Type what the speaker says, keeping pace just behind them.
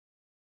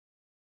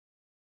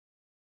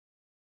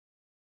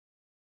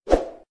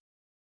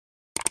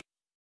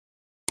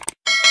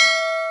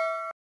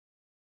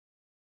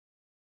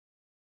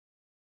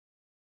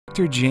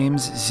Dr.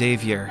 James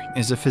Xavier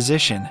is a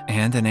physician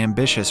and an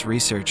ambitious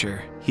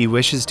researcher. He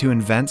wishes to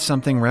invent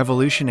something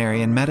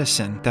revolutionary in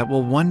medicine that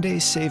will one day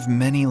save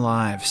many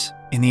lives.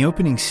 In the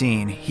opening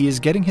scene, he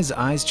is getting his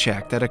eyes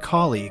checked at a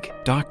colleague,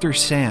 Dr.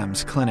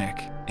 Sam's clinic.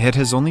 It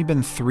has only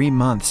been 3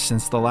 months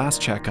since the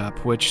last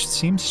checkup, which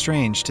seems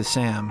strange to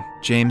Sam.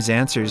 James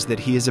answers that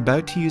he is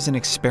about to use an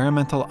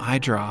experimental eye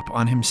drop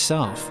on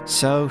himself,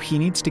 so he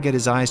needs to get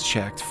his eyes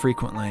checked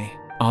frequently.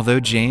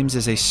 Although James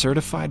is a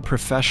certified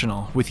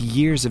professional with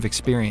years of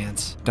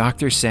experience,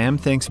 Dr. Sam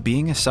thinks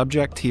being a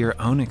subject to your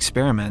own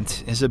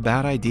experiment is a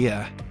bad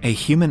idea. A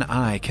human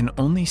eye can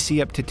only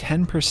see up to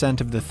 10%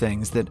 of the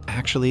things that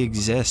actually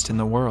exist in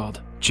the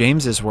world.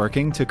 James is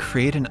working to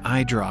create an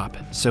eye drop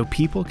so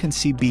people can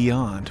see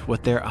beyond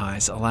what their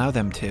eyes allow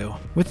them to.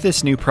 With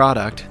this new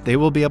product, they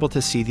will be able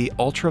to see the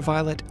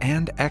ultraviolet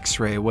and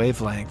X-ray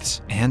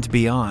wavelengths and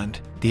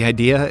beyond. The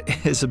idea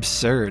is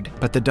absurd,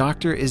 but the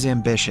doctor is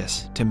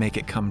ambitious to make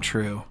it come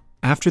true.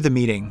 After the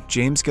meeting,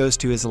 James goes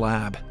to his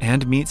lab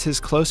and meets his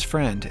close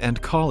friend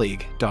and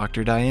colleague,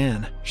 Dr.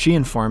 Diane. She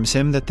informs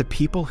him that the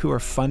people who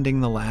are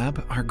funding the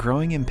lab are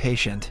growing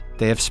impatient.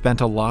 They have spent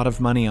a lot of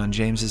money on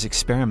James's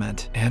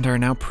experiment and are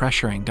now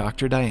pressuring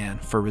Dr. Diane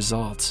for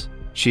results.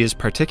 She is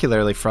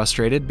particularly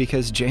frustrated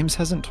because James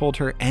hasn't told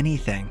her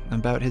anything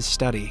about his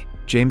study.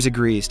 James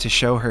agrees to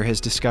show her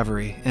his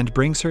discovery and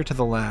brings her to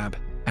the lab.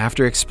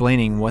 After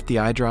explaining what the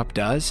eye drop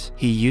does,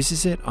 he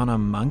uses it on a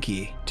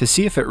monkey. To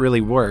see if it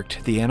really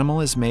worked, the animal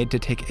is made to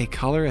take a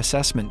color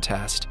assessment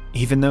test.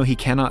 Even though he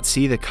cannot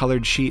see the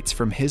colored sheets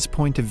from his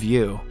point of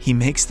view, he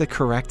makes the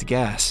correct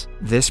guess.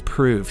 This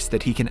proves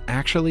that he can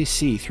actually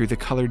see through the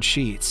colored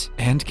sheets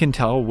and can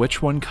tell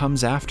which one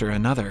comes after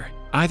another.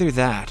 Either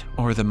that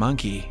or the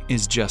monkey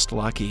is just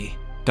lucky.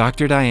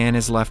 Dr. Diane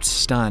is left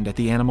stunned at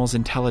the animal's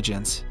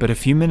intelligence, but a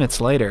few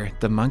minutes later,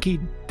 the monkey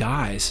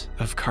dies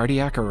of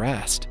cardiac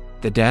arrest.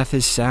 The death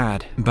is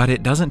sad, but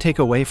it doesn't take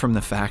away from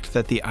the fact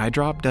that the eye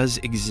drop does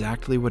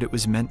exactly what it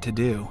was meant to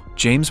do.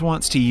 James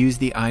wants to use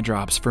the eye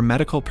drops for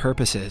medical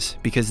purposes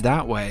because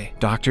that way,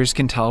 doctors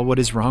can tell what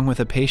is wrong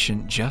with a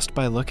patient just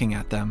by looking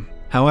at them.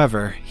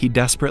 However, he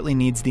desperately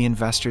needs the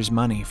investors'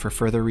 money for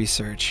further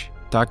research.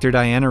 Dr.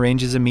 Diane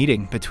arranges a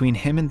meeting between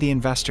him and the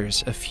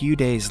investors a few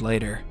days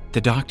later.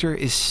 The doctor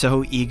is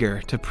so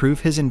eager to prove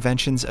his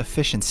invention's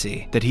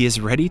efficiency that he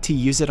is ready to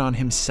use it on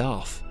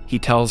himself. He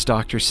tells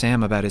Dr.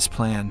 Sam about his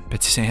plan,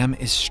 but Sam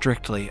is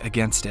strictly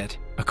against it.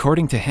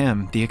 According to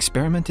him, the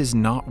experiment is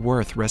not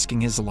worth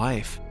risking his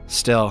life.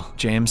 Still,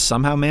 James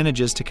somehow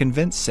manages to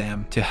convince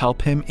Sam to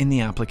help him in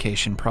the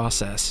application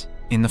process.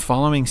 In the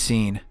following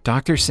scene,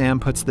 Dr. Sam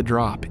puts the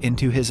drop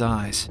into his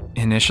eyes.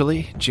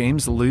 Initially,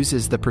 James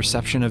loses the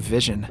perception of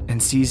vision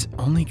and sees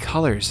only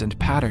colors and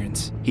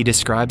patterns. He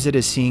describes it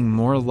as seeing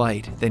more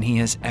light than he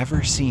has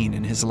ever seen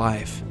in his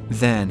life.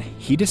 Then,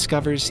 he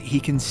discovers he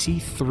can see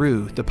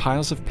through the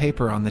piles of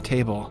paper on the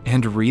table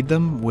and read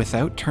them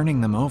without turning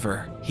them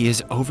over. He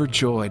is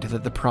overjoyed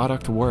that the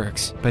product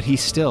works, but he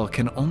still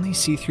can only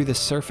see through the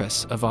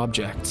surface of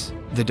objects.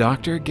 The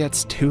doctor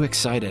gets too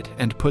excited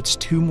and puts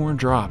 2 more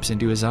drops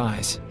into his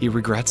eyes. He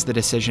regrets the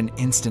decision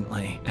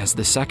instantly, as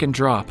the second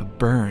drop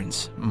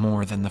burns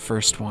more than the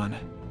first one.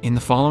 In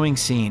the following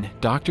scene,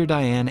 Dr.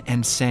 Diane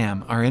and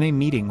Sam are in a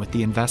meeting with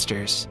the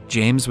investors.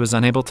 James was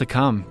unable to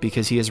come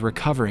because he is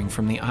recovering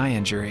from the eye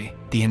injury.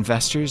 The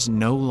investors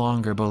no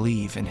longer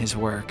believe in his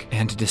work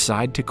and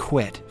decide to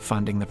quit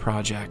funding the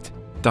project.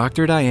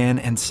 Dr. Diane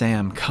and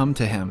Sam come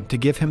to him to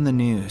give him the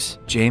news.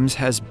 James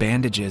has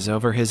bandages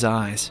over his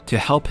eyes to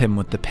help him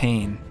with the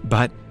pain,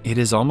 but it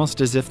is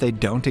almost as if they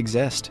don't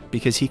exist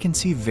because he can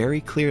see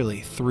very clearly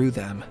through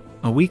them.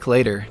 A week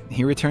later,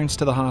 he returns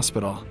to the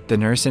hospital. The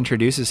nurse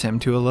introduces him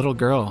to a little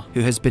girl who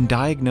has been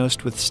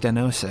diagnosed with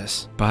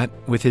stenosis. But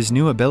with his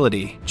new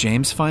ability,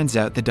 James finds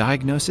out the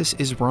diagnosis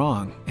is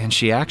wrong, and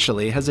she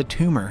actually has a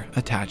tumor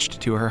attached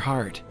to her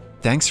heart.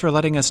 "Thanks for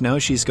letting us know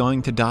she's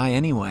going to die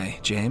anyway,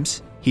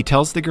 James." He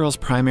tells the girl's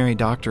primary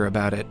doctor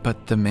about it,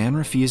 but the man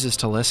refuses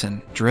to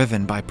listen,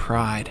 driven by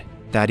pride.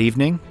 That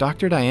evening,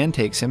 Dr. Diane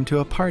takes him to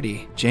a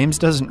party. James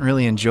doesn't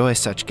really enjoy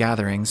such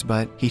gatherings,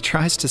 but he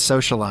tries to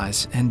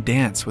socialize and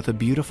dance with a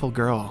beautiful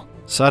girl.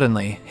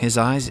 Suddenly, his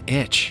eyes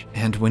itch,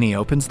 and when he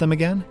opens them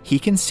again, he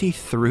can see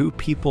through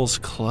people's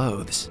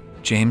clothes.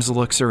 James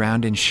looks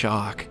around in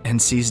shock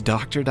and sees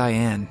Dr.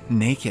 Diane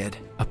naked.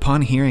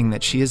 Upon hearing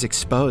that she is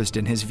exposed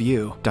in his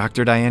view,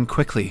 Dr. Diane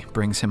quickly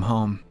brings him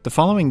home. The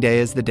following day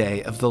is the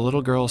day of the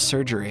little girl's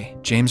surgery.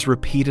 James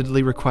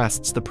repeatedly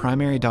requests the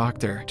primary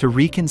doctor to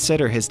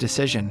reconsider his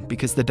decision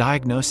because the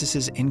diagnosis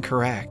is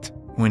incorrect.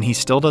 When he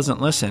still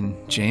doesn't listen,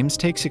 James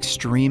takes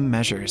extreme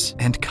measures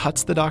and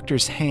cuts the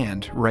doctor's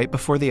hand right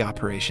before the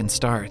operation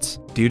starts.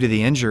 Due to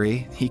the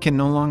injury, he can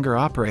no longer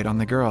operate on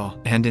the girl,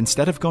 and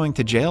instead of going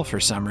to jail for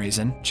some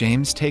reason,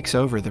 James takes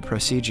over the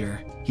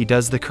procedure. He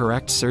does the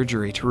correct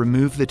surgery to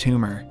remove the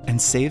tumor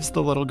and saves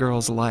the little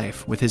girl's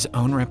life with his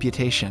own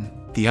reputation.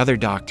 The other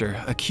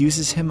doctor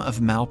accuses him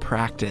of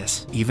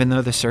malpractice, even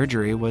though the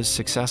surgery was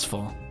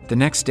successful. The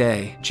next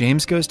day,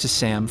 James goes to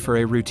Sam for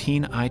a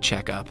routine eye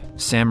checkup.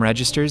 Sam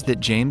registers that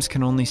James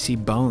can only see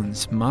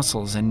bones,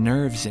 muscles, and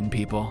nerves in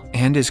people,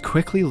 and is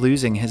quickly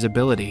losing his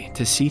ability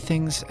to see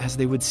things as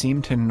they would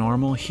seem to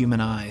normal human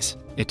eyes.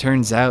 It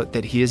turns out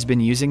that he has been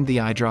using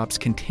the eye drops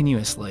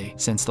continuously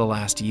since the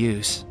last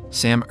use.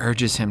 Sam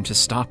urges him to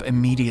stop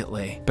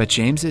immediately, but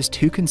James is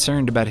too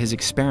concerned about his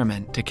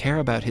experiment to care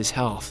about his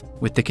health.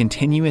 With the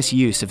continuous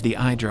use of the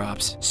eye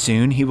drops,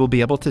 soon he will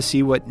be able to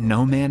see what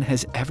no man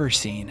has ever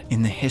seen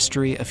in the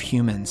history of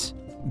humans: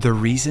 the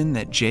reason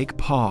that Jake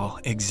Paul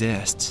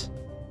exists.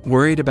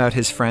 Worried about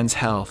his friend's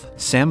health,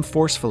 Sam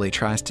forcefully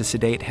tries to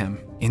sedate him.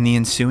 In the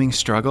ensuing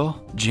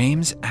struggle,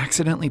 James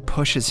accidentally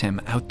pushes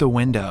him out the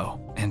window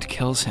and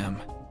kills him.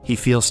 He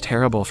feels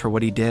terrible for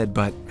what he did,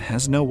 but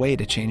has no way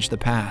to change the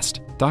past.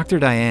 Dr.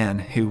 Diane,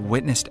 who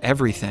witnessed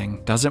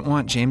everything, doesn't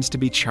want James to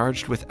be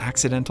charged with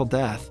accidental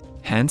death.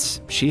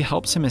 Hence, she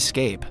helps him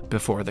escape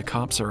before the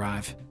cops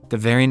arrive. The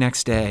very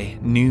next day,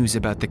 news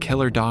about the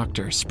killer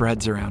doctor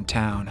spreads around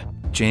town.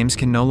 James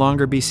can no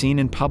longer be seen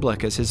in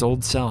public as his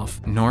old self,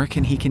 nor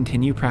can he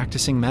continue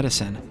practicing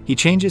medicine. He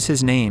changes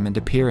his name and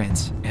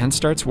appearance, and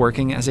starts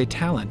working as a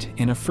talent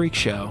in a freak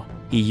show.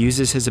 He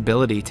uses his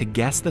ability to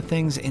guess the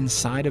things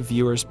inside of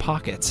viewers'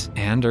 pockets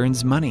and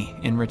earns money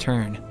in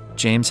return.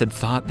 James had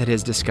thought that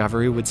his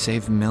discovery would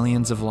save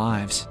millions of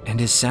lives, and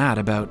is sad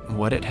about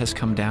what it has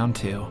come down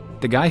to.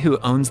 The guy who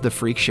owns the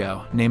freak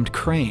show, named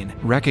Crane,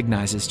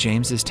 recognizes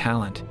James's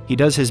talent. He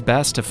does his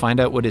best to find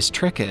out what his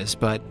trick is,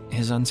 but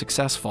is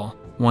unsuccessful.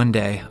 One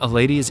day, a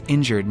lady is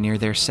injured near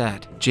their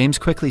set. James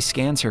quickly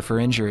scans her for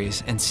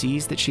injuries and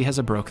sees that she has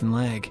a broken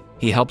leg.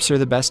 He helps her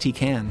the best he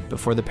can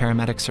before the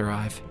paramedics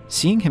arrive.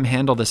 Seeing him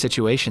handle the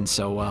situation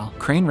so well,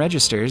 Crane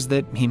registers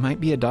that he might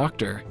be a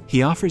doctor.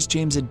 He offers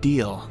James a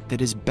deal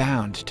that is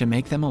bound to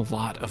make them a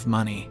lot of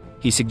money.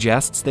 He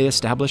suggests they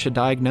establish a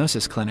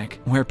diagnosis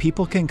clinic where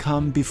people can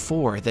come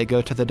before they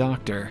go to the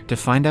doctor to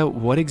find out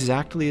what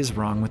exactly is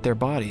wrong with their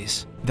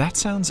bodies. That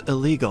sounds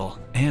illegal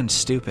and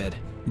stupid.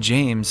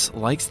 James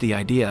likes the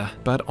idea,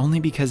 but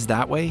only because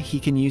that way he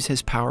can use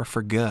his power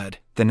for good.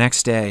 The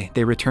next day,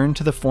 they return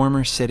to the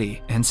former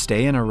city and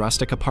stay in a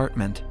rustic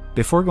apartment.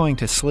 Before going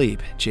to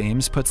sleep,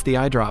 James puts the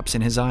eye drops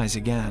in his eyes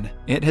again.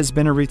 It has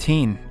been a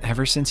routine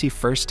ever since he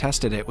first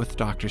tested it with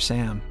Dr.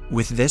 Sam.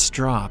 With this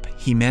drop,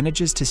 he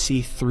manages to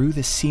see through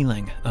the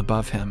ceiling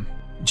above him.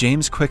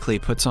 James quickly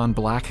puts on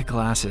black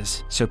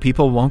glasses so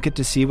people won't get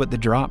to see what the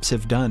drops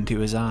have done to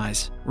his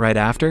eyes. Right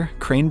after,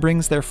 Crane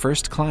brings their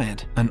first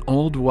client, an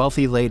old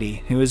wealthy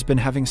lady who has been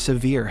having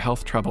severe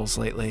health troubles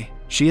lately.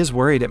 She is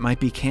worried it might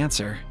be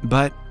cancer,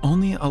 but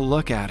only a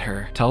look at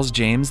her tells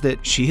James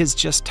that she is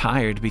just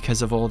tired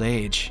because of old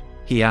age.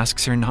 He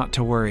asks her not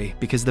to worry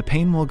because the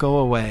pain will go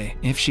away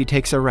if she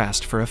takes a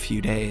rest for a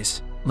few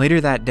days.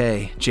 Later that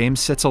day, James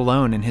sits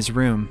alone in his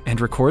room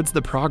and records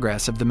the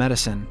progress of the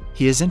medicine.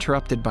 He is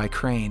interrupted by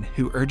Crane,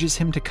 who urges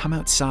him to come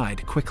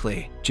outside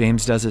quickly.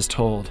 James does as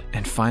told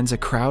and finds a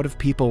crowd of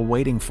people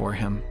waiting for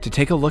him to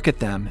take a look at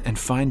them and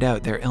find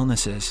out their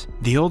illnesses.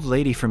 The old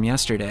lady from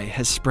yesterday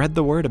has spread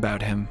the word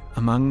about him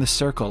among the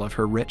circle of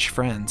her rich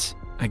friends.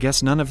 I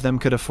guess none of them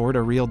could afford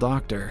a real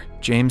doctor.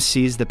 James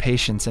sees the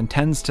patients and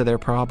tends to their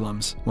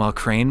problems, while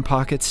Crane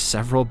pockets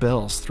several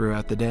bills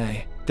throughout the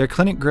day. Their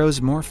clinic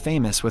grows more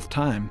famous with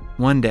time.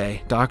 One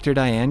day, Dr.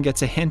 Diane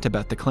gets a hint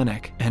about the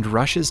clinic and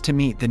rushes to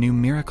meet the new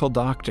miracle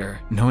doctor,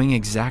 knowing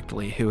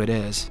exactly who it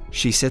is.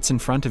 She sits in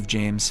front of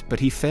James, but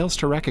he fails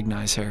to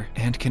recognize her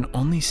and can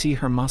only see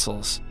her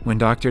muscles. When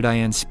Dr.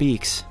 Diane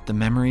speaks, the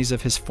memories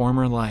of his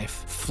former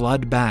life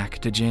flood back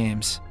to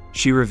James.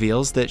 She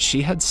reveals that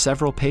she had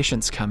several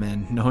patients come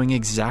in knowing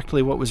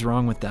exactly what was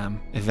wrong with them.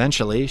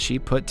 Eventually, she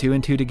put two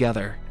and two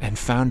together and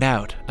found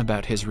out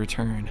about his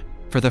return.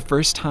 For the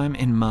first time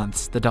in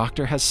months, the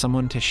doctor has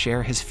someone to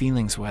share his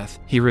feelings with.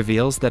 He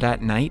reveals that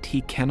at night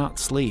he cannot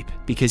sleep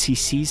because he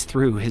sees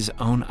through his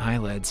own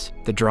eyelids.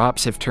 The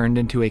drops have turned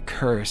into a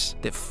curse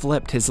that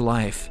flipped his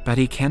life, but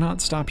he cannot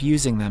stop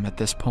using them at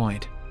this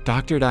point.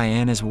 Dr.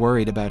 Diane is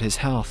worried about his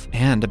health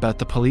and about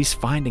the police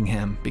finding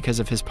him because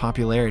of his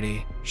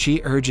popularity.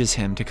 She urges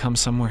him to come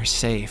somewhere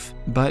safe,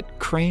 but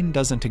Crane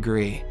doesn't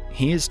agree.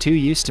 He is too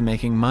used to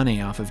making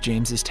money off of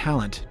James's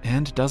talent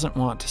and doesn't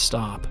want to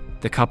stop.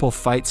 The couple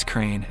fights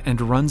Crane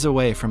and runs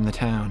away from the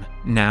town.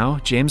 Now,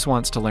 James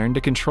wants to learn to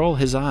control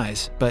his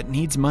eyes, but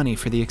needs money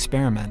for the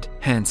experiment.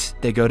 Hence,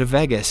 they go to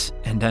Vegas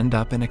and end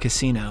up in a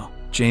casino.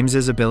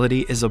 James's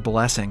ability is a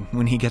blessing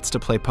when he gets to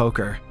play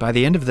poker. By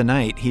the end of the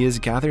night, he has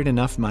gathered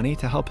enough money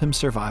to help him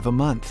survive a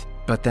month.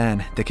 But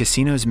then, the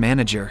casino's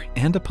manager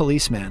and a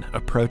policeman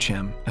approach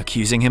him,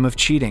 accusing him of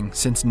cheating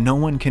since no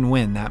one can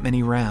win that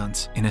many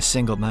rounds in a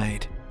single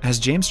night. As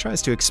James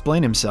tries to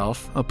explain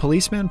himself, a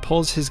policeman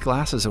pulls his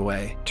glasses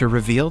away to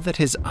reveal that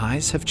his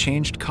eyes have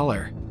changed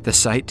color. The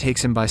sight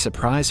takes him by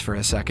surprise for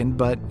a second,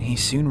 but he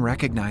soon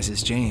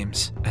recognizes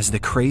James as the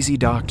crazy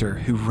doctor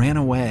who ran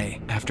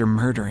away after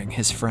murdering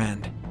his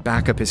friend.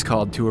 Backup is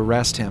called to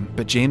arrest him,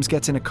 but James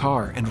gets in a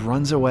car and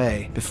runs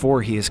away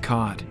before he is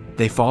caught.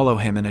 They follow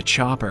him in a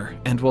chopper,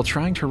 and while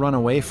trying to run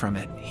away from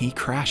it, he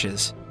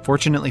crashes.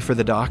 Fortunately for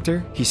the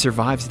doctor, he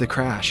survives the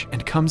crash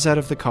and comes out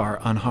of the car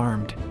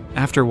unharmed.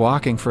 After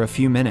walking for a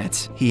few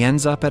minutes, he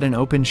ends up at an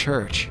open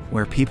church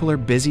where people are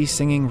busy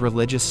singing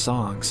religious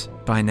songs.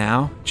 By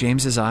now,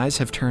 James's eyes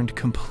have turned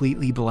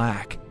completely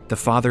black. The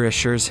father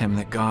assures him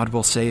that God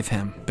will save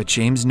him, but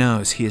James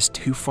knows he is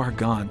too far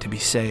gone to be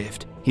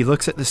saved. He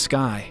looks at the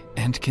sky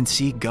and can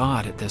see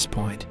God at this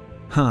point.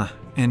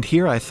 And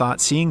here I thought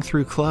seeing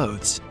through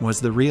clothes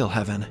was the real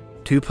heaven.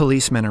 2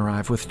 policemen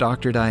arrive with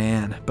Dr.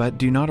 Diane, but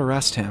do not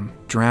arrest him.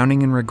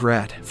 Drowning in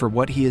regret for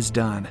what he has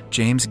done,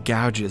 James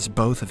gouges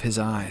both of his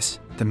eyes.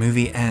 The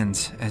movie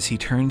ends as he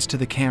turns to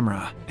the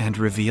camera and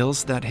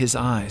reveals that his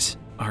eyes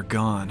are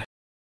gone.